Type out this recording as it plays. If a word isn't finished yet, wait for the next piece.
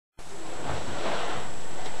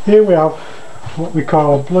Here we have what we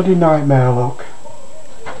call a bloody nightmare lock.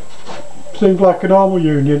 Seems like a normal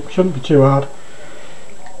union, shouldn't be too hard.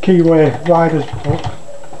 Keyway riders hook.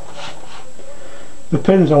 The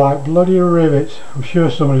pins are like bloody rivets. I'm sure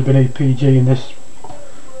somebody's been EPGing this,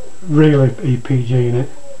 really EPGing it.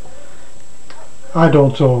 I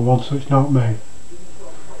don't own one, so it's not me.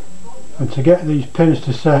 And to get these pins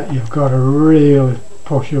to set, you've got to really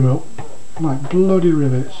push them up like bloody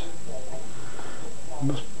rivets.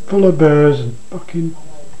 It's full of burrs and fucking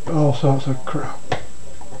all sorts of crap.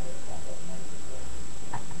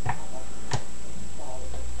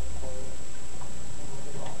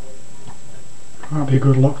 Might be a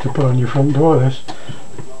good lock to put on your front door, this.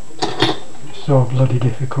 It's so bloody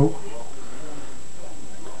difficult.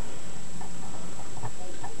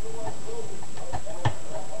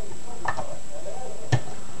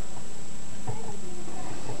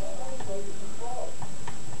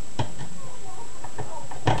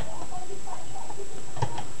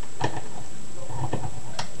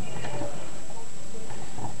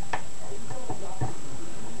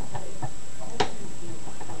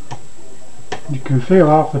 You can feel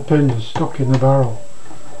half the pins are stuck in the barrel.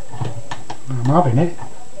 I'm having it.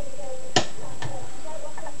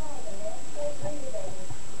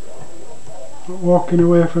 Not walking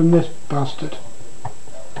away from this bastard.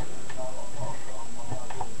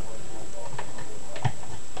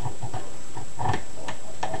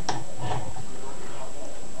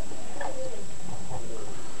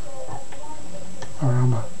 Where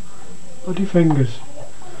am I? Bloody fingers.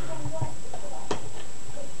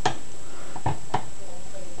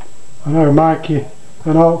 I know Mikey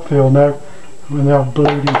and Oakfield now when they have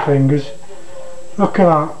bleeding fingers. Look at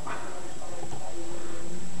that.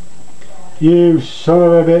 You son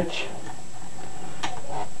of a bitch.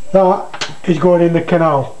 That is going in the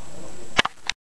canal.